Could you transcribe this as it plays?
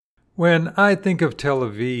When I think of Tel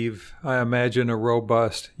Aviv, I imagine a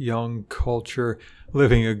robust, young culture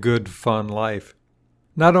living a good, fun life.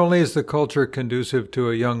 Not only is the culture conducive to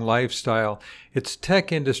a young lifestyle, its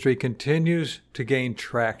tech industry continues to gain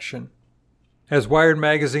traction. As Wired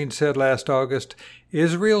magazine said last August,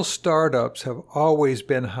 Israel's startups have always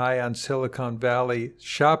been high on Silicon Valley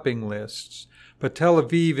shopping lists, but Tel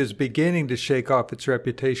Aviv is beginning to shake off its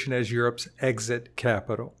reputation as Europe's exit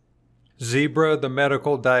capital. Zebra, the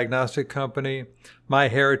medical diagnostic company,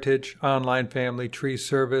 MyHeritage online family tree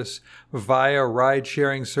service, Via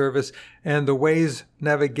ride-sharing service, and the Waze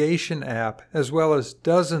navigation app, as well as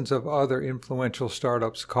dozens of other influential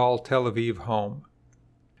startups, call Tel Aviv home.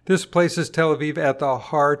 This places Tel Aviv at the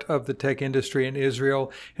heart of the tech industry in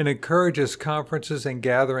Israel and encourages conferences and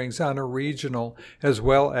gatherings on a regional as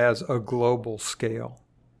well as a global scale.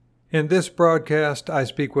 In this broadcast, I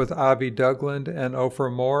speak with Avi Dugland and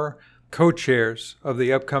Ofer Moore, co-chairs of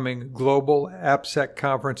the upcoming Global AppSec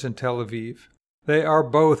Conference in Tel Aviv. They are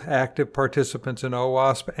both active participants in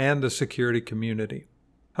OWASP and the security community.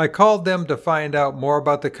 I called them to find out more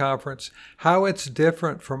about the conference, how it's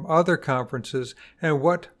different from other conferences, and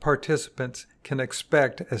what participants can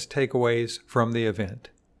expect as takeaways from the event.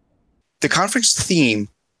 The conference theme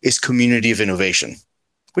is Community of Innovation,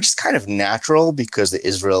 which is kind of natural because the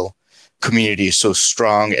Israel community is so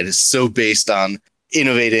strong and is so based on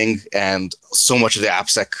innovating, and so much of the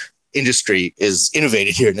AppSec industry is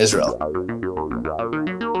innovated here in Israel.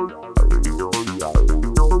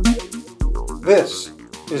 This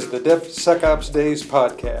is the DevSecOps Days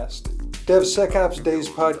podcast. DevSecOps Days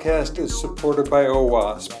podcast is supported by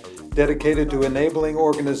OWASP, dedicated to enabling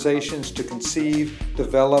organizations to conceive,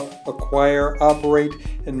 develop, acquire, operate,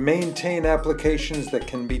 and maintain applications that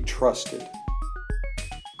can be trusted.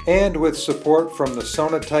 And with support from the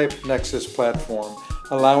Sonatype Nexus platform,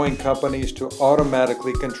 allowing companies to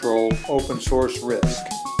automatically control open source risk.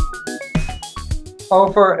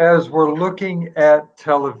 Ofer, as we're looking at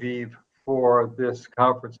Tel Aviv for this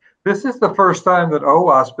conference, this is the first time that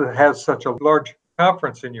OWASP has such a large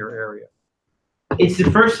conference in your area. It's the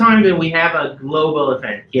first time that we have a global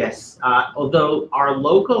event, yes. Although our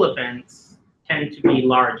local events tend to be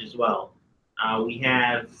large as well. We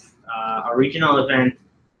have a regional event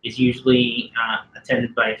is usually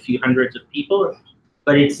attended by a few hundreds of people,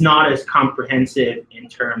 but it's not as comprehensive in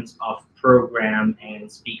terms of program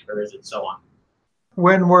and speakers and so on.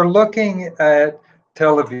 When we're looking at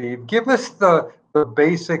Tel Aviv, give us the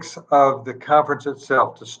basics of the conference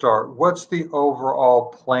itself to start. What's the overall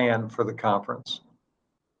plan for the conference?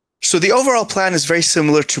 So the overall plan is very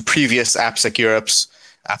similar to previous AppSec Europe's,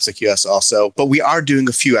 AppSec US also, but we are doing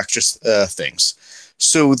a few extra things.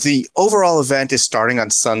 So the overall event is starting on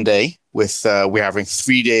Sunday with we're having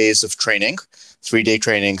 3 days of training, 3-day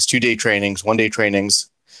trainings, 2-day trainings, 1-day trainings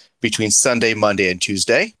between Sunday, Monday, and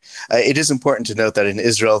Tuesday. It is important to note that in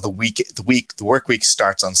Israel, the work week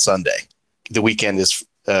starts on Sunday. The weekend is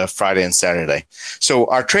Friday and Saturday. So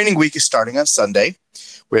our training week is starting on Sunday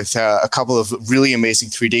with a couple of really amazing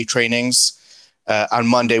 3-day trainings. On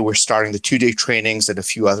Monday, we're starting the 2-day trainings and a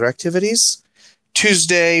few other activities.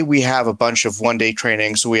 Tuesday, we have a bunch of 1-day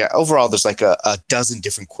trainings. So overall, there's like a dozen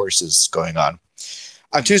different courses going on.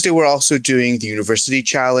 On Tuesday, we're also doing the University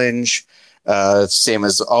Challenge, same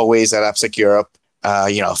as always at AppSec Europe.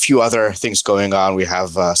 A few other things going on. We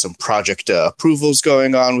have some project approvals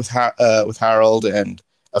going on with Harold and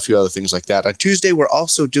a few other things like that. On Tuesday, we're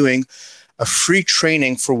also doing a free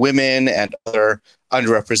training for women and other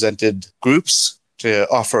underrepresented groups to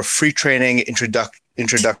offer a free training introduction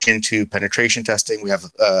to penetration testing. We have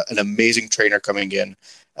an amazing trainer coming in,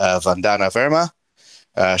 Vandana Verma.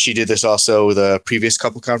 She did this also the previous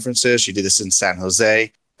couple conferences. She did this in San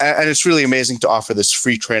Jose. And it's really amazing to offer this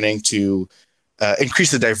free training to increase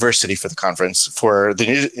the diversity for the conference, for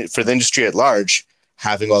the industry at large,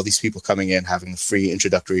 having all these people coming in, having the free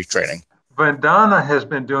introductory training. Vandana has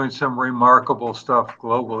been doing some remarkable stuff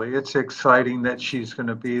globally. It's exciting that she's going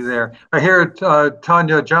to be there. I hear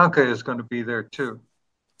Tanya Janka is going to be there too.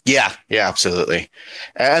 Yeah, absolutely.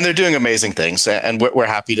 And they're doing amazing things, and we're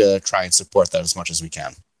happy to try and support that as much as we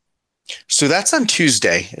can. So that's on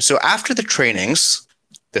Tuesday. So after the trainings,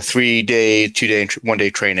 the 3-day, 2-day, 1-day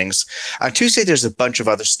trainings, on Tuesday, there's a bunch of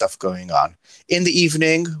other stuff going on. In the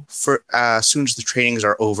evening, as soon as the trainings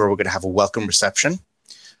are over, we're going to have a welcome reception.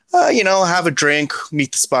 Have a drink,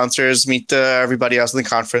 meet the sponsors, meet everybody else in the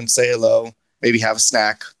conference, say hello, maybe have a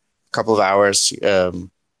snack, a couple of hours,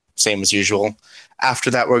 same as usual.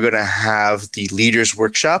 After that, we're going to have the leaders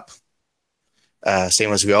workshop,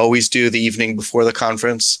 same as we always do the evening before the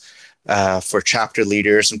conference. for chapter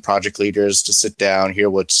leaders and project leaders to sit down, hear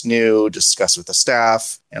what's new, discuss with the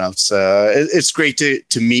staff. It's great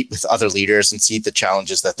to meet with other leaders and see the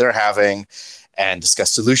challenges that they're having and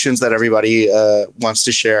discuss solutions that everybody wants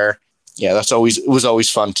to share. Yeah, it was always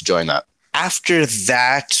fun to join that. After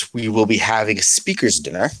that, we will be having a speakers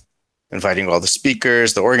dinner, inviting all the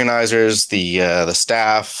speakers, the organizers, the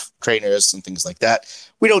staff, trainers, and things like that.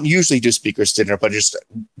 We don't usually do speakers dinner, but it just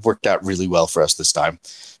worked out really well for us this time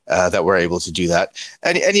that we're able to do that.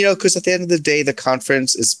 And because at the end of the day, the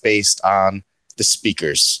conference is based on the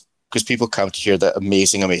speakers, because people come to hear the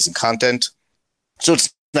amazing, amazing content. So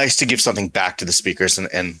it's nice to give something back to the speakers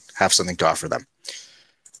and have something to offer them.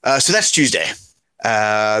 So that's Tuesday.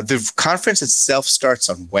 The conference itself starts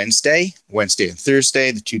on Wednesday and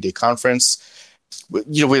Thursday, the 2-day conference.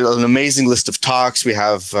 We have an amazing list of talks. We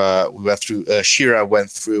went through, Shira went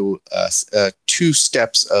through 2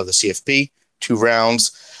 steps of the CFP, 2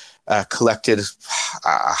 rounds, collected,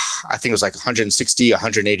 I think it was like 160,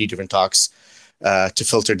 180 different talks to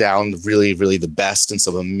filter down really, really the best and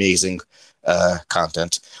some amazing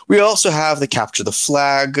content. We also have the Capture the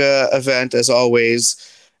Flag event, as always.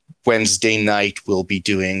 Wednesday night, we'll be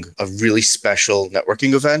doing a really special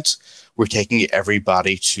networking event. We're taking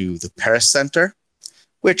everybody to the Paris Center,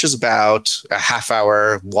 which is about a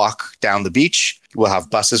half-hour walk down the beach. We'll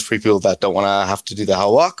have buses for people that don't want to have to do the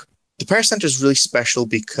whole walk. The Paris Center is really special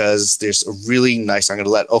because there's a really nice, I'm going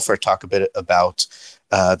to let Ofer talk a bit about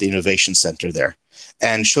the Innovation Center there,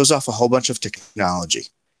 and shows off a whole bunch of technology.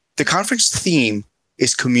 The conference theme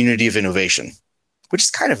is Community of Innovation, which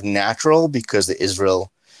is kind of natural because the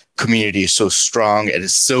Israel community is so strong and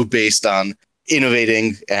is so based on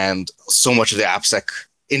innovating, and so much of the AppSec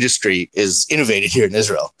industry is innovated here in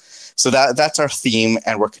Israel. So that's our theme,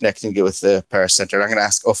 and we're connecting it with the Paris Center. And I'm going to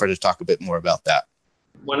ask Ofer to talk a bit more about that.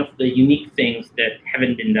 One of the unique things that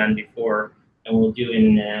haven't been done before, and we'll do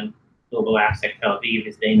in Global AppSec Tel Aviv,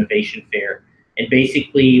 is the Innovation Fair. And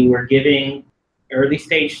basically, we're giving early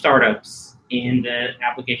stage startups in the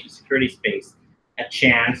application security space a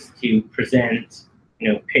chance to present,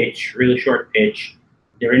 pitch, really short pitch,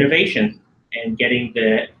 their innovations, and getting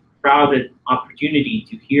the crowded opportunity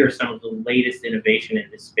to hear some of the latest innovation in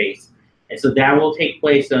this space. And so that will take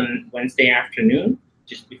place on Wednesday afternoon,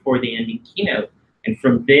 just before the ending keynote. And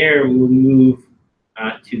from there, we will move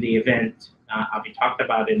to the event Avi talked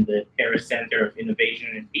about in the Paris Center of Innovation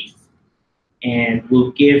and Peace. And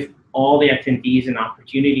we'll give all the attendees an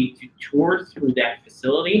opportunity to tour through that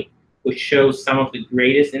facility, which shows some of the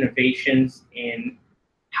greatest innovations in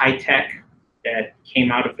high tech that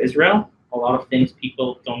came out of Israel. A lot of things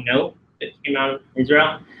people don't know that came out of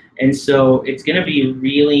Israel. And so it's going to be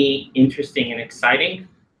really interesting and exciting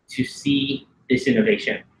to see this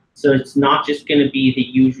innovation. So it's not just going to be the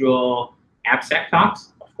usual AppSec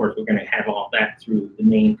talks. Of course, we're going to have all that through the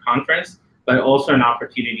main conference, but also an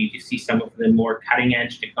opportunity to see some of the more cutting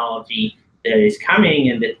edge technology that is coming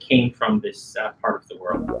and that came from this part of the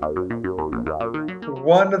world.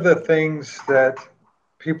 One of the things that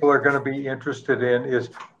people are going to be interested in is,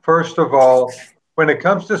 first of all, when it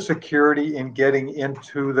comes to security and getting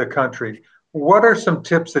into the country, what are some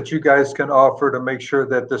tips that you guys can offer to make sure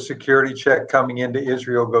that the security check coming into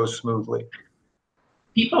Israel goes smoothly?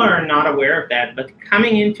 People are not aware of that, but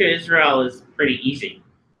coming into Israel is pretty easy.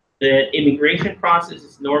 The immigration process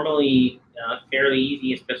is normally fairly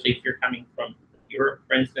easy, especially if you're coming from Europe,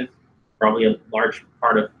 for instance, probably a large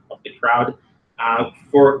part of the crowd.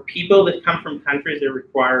 For people that come from countries that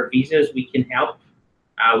require visas, we can help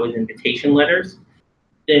with invitation letters.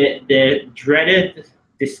 The dreaded,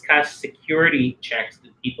 discussed security checks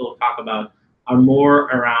that people talk about are more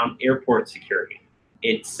around airport security.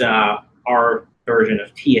 It's our version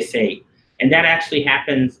of TSA. And that actually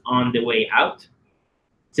happens on the way out,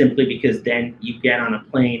 simply because then you get on a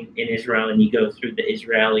plane in Israel and you go through the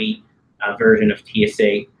Israeli version of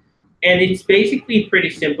TSA. And it's basically pretty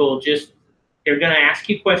simple. Just they're going to ask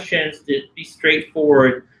you questions that be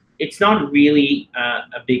straightforward. It's not really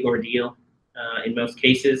a big ordeal in most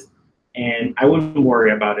cases, and I wouldn't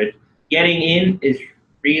worry about it. Getting in is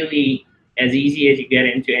really as easy as you get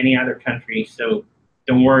into any other country, so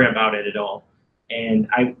don't worry about it at all. And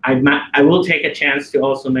I will take a chance to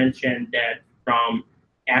also mention that from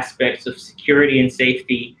aspects of security and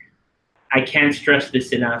safety, I can't stress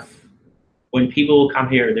this enough. When people will come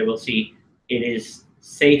here, they will see it is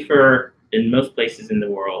safer than most places in the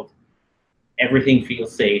world. Everything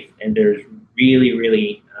feels safe, and there's really,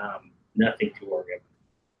 really nothing to worry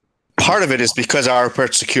about. Part of it is because our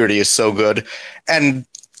airport security is so good. And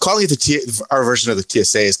calling it our version of the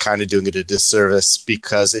TSA is kind of doing it a disservice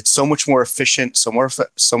because it's so much more efficient, so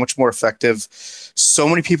much more effective. So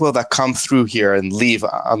many people that come through here and leave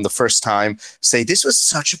on the first time say, this was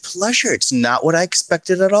such a pleasure. It's not what I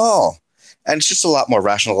expected at all. And it's just a lot more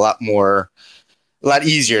rational, a lot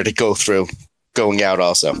easier to go through going out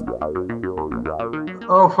also.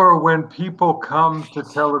 For when people come to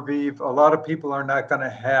Tel Aviv, a lot of people are not going to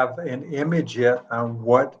have an image yet on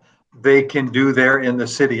what they can do there in the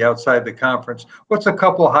city outside the conference. What's a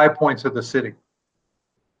couple of high points of the city?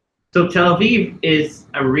 So Tel Aviv is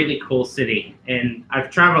a really cool city, and I've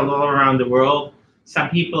traveled all around the world. Some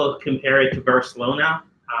people compare it to Barcelona.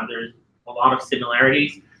 There's a lot of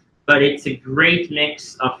similarities, but it's a great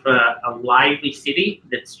mix of a lively city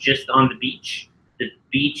that's just on the beach. The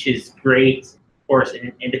beach is great, of course,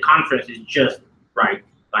 and the conference is just right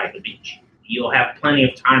by the beach. You'll have plenty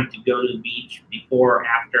of time to go to the beach before,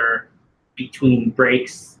 after, between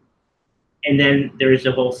breaks. And then there's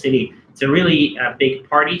the whole city. It's a really big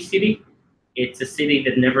party city. It's a city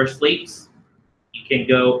that never sleeps. You can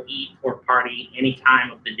go eat or party any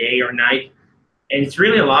time of the day or night. And it's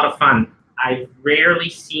really a lot of fun. I've rarely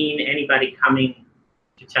seen anybody coming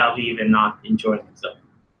to Tel Aviv and not enjoying themselves.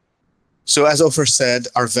 So as Ofer said,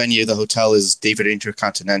 our venue, the hotel, is David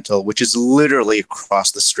Intercontinental, which is literally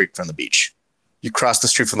across the street from the beach. You cross the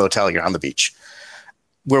street from the hotel, you're on the beach.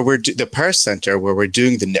 Where the Paris Center, where we're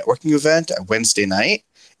doing the networking event at Wednesday night,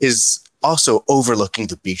 is also overlooking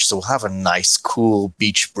the beach. So we'll have a nice, cool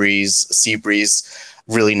beach breeze, sea breeze,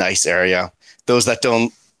 really nice area. Those that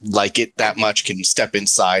don't like it that much can step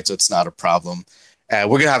inside, so it's not a problem. We're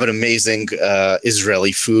going to have an amazing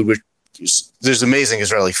Israeli food. There's amazing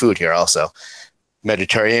Israeli food here also.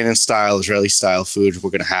 Mediterranean style, Israeli style food.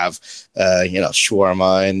 We're going to have,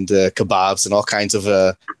 shawarma and kebabs and all kinds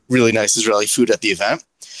of really nice Israeli food at the event.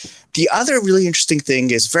 The other really interesting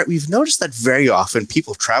thing is we've noticed that very often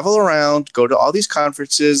people travel around, go to all these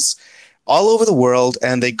conferences all over the world,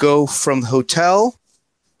 and they go from the hotel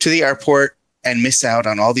to the airport and miss out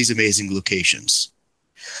on all these amazing locations.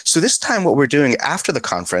 So this time what we're doing after the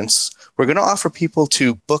conference, we're going to offer people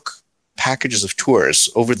to book packages of tours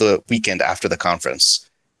over the weekend after the conference.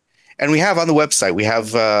 And we have on the website, we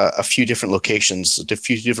have a few different locations, a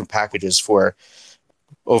few different packages for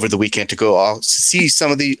over the weekend to go all see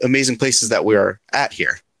some of the amazing places that we're at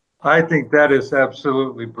here. I think that is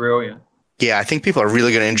absolutely brilliant. Yeah, I think people are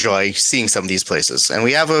really going to enjoy seeing some of these places. And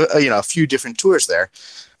we have a few different tours there,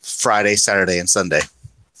 Friday, Saturday, and Sunday.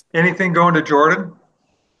 Anything going to Jordan?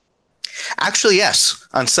 Actually, yes.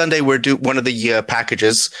 On Sunday, we're one of the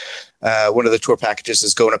packages. One of the tour packages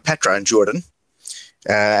is going to Petra in Jordan.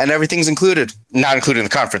 And everything's included. Not included in the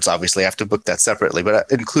conference, obviously. I have to book that separately.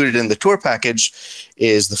 But included in the tour package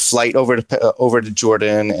is the flight over to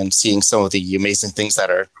Jordan and seeing some of the amazing things that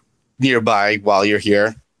are nearby while you're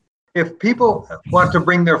here. If people want to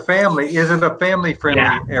bring their family, is it a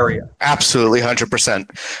family-friendly area? Absolutely,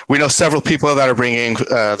 100%. We know several people that are bringing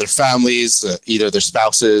their families, either their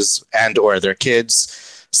spouses and or their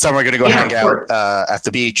kids. Some are going to go hang out at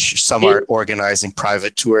the beach. Some are organizing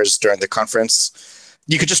private tours during the conference.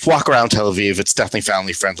 You could just walk around Tel Aviv. It's definitely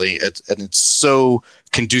family-friendly, and it's so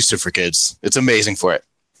conducive for kids. It's amazing for it.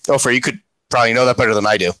 Ofer, you could probably know that better than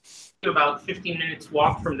I do. About 15 minutes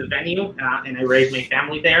walk from the venue, and I raised my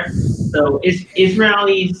family there. So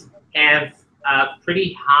Israelis have a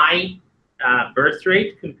pretty high birth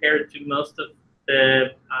rate compared to most of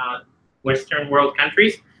the Western world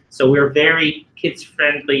countries. So we're very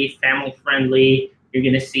kids-friendly, family-friendly. You're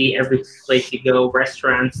going to see every place you go,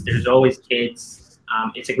 restaurants, there's always kids.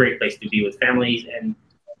 It's a great place to be with families, and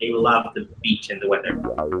they love the beach and the weather.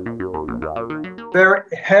 There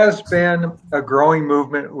has been a growing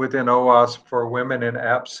movement within OWASP for women in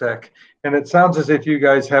AppSec, and it sounds as if you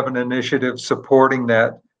guys have an initiative supporting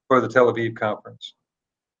that for the Tel Aviv conference.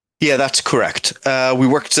 Yeah, that's correct. We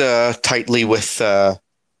worked tightly with the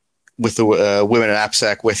women in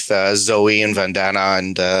AppSec, with Zoe and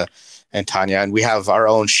Vandana and Tanya, and we have our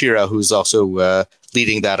own Shira, who's also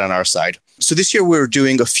leading that on our side. So this year we're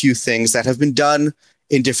doing a few things that have been done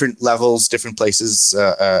in different levels, different places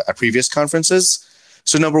at previous conferences.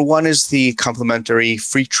 So number one is the complimentary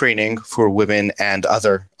free training for women and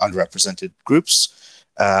other underrepresented groups.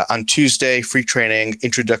 On Tuesday, free training,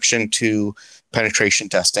 introduction to penetration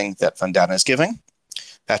testing that Vandana is giving.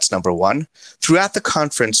 That's number one. Throughout the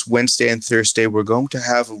conference, Wednesday and Thursday, we're going to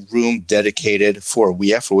have a room dedicated for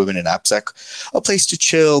WEA, for Women in AppSec, a place to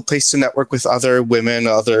chill, place to network with other women,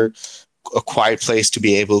 a quiet place to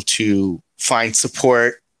be able to find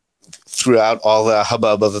support throughout all the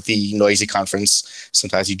hubbub of the noisy conference.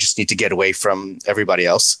 Sometimes you just need to get away from everybody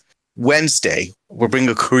else. Wednesday, we're bringing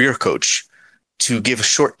a career coach to give a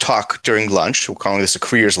short talk during lunch. We're calling this a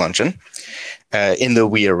careers luncheon in the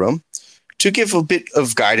WIA room, to give a bit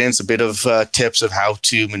of guidance, a bit of tips of how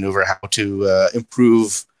to maneuver, how to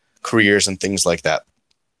improve careers and things like that.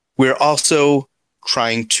 We're also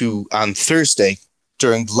trying to, on Thursday,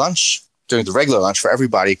 during the regular lunch for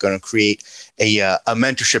everybody, going to create a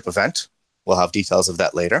mentorship event. We'll have details of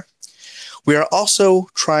that later. We are also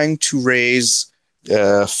trying to raise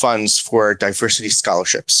funds for diversity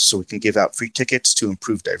scholarships, so we can give out free tickets to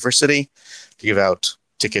improve diversity, to give out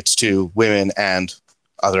tickets to women and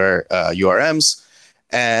other URMs,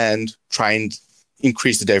 and try and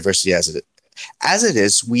increase the diversity as it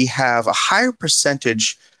is. We have a higher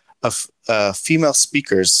percentage of female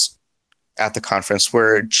speakers at the conference,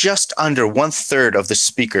 where just under 1/3 of the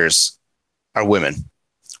speakers are women,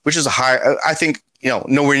 which is I think,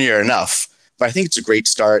 nowhere near enough, but I think it's a great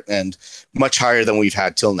start and much higher than we've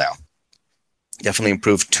had till now. Definitely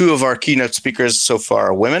improved. 2 of our keynote speakers so far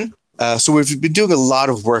are women. So we've been doing a lot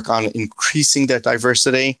of work on increasing that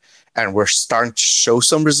diversity, and we're starting to show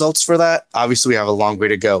some results for that. Obviously, we have a long way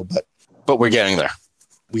to go, but we're getting there.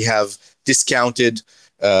 We have discounted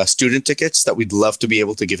student tickets that we'd love to be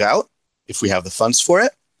able to give out if we have the funds for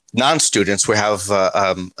it. Non-students, we have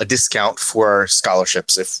a discount for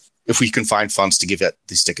scholarships if we can find funds to give out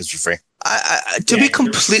these tickets for free. To be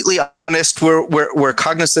completely honest, we're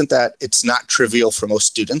cognizant that it's not trivial for most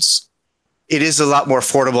students. It is a lot more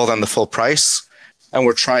affordable than the full price, and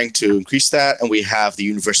we're trying to increase that. And we have the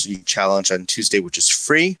University Challenge on Tuesday, which is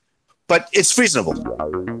free, but it's reasonable.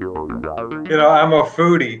 I'm a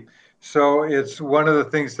foodie, so it's one of the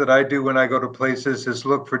things that I do when I go to places is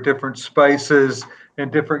look for different spices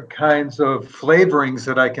and different kinds of flavorings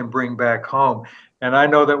that I can bring back home. And I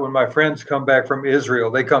know that when my friends come back from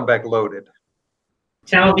Israel, they come back loaded.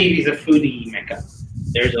 Tel Aviv is a foodie mecca.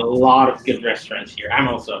 There's a lot of good restaurants here. I'm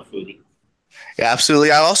also a foodie. Yeah,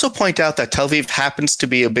 absolutely. I'll also point out that Tel Aviv happens to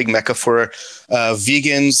be a big mecca for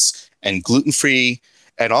vegans and gluten-free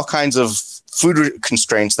and all kinds of food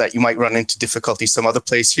constraints that you might run into difficulty some other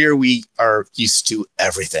place. Here, we are used to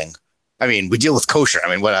everything. I mean, we deal with kosher. I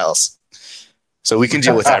mean, what else? So we can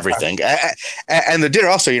deal with everything. And the dinner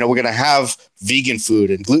also, we're going to have vegan food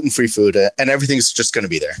and gluten-free food, and everything's just going to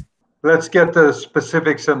be there. Let's get the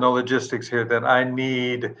specifics and the logistics here. That I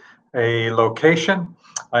need a location,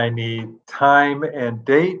 I need time and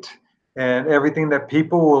date, and everything that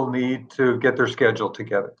people will need to get their schedule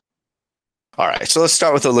together. All right, so let's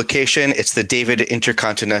start with the location. It's the David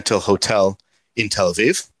Intercontinental Hotel in Tel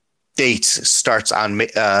Aviv. Date starts on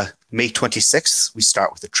May 26th. We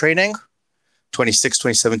start with the training. 26th,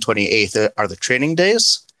 27th, 28th are the training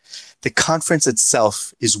days. The conference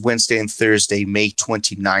itself is Wednesday and Thursday, May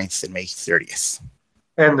 29th and May 30th.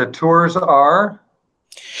 And the tours are?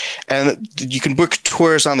 And you can book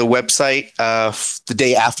tours on the website the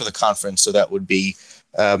day after the conference. So that would be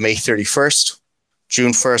May 31st,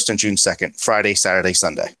 June 1st, and June 2nd, Friday, Saturday,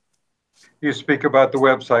 Sunday. You speak about the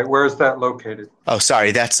website. Where is that located? Oh,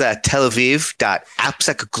 sorry. That's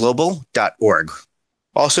telaviv.appsecglobal.org.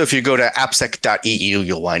 Also, if you go to appsec.eu,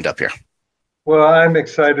 you'll wind up here. Well, I'm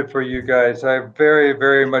excited for you guys. I very,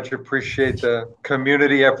 very much appreciate the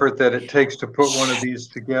community effort that it takes to put one of these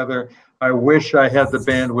together. I wish I had the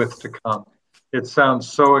bandwidth to come. It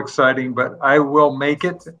sounds so exciting, but I will make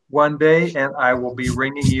it one day, and I will be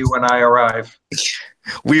ringing you when I arrive.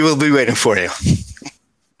 We will be waiting for you.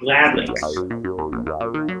 Gladly.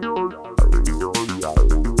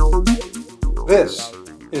 This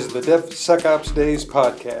is the DevSecOps Days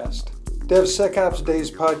podcast. DevSecOps Days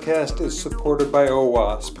podcast is supported by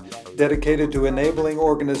OWASP, dedicated to enabling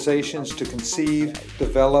organizations to conceive,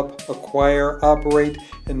 develop, acquire, operate,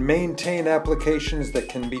 and maintain applications that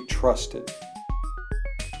can be trusted.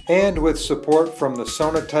 And with support from the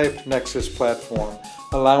Sonatype Nexus platform,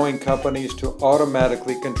 allowing companies to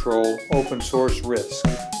automatically control open source risk.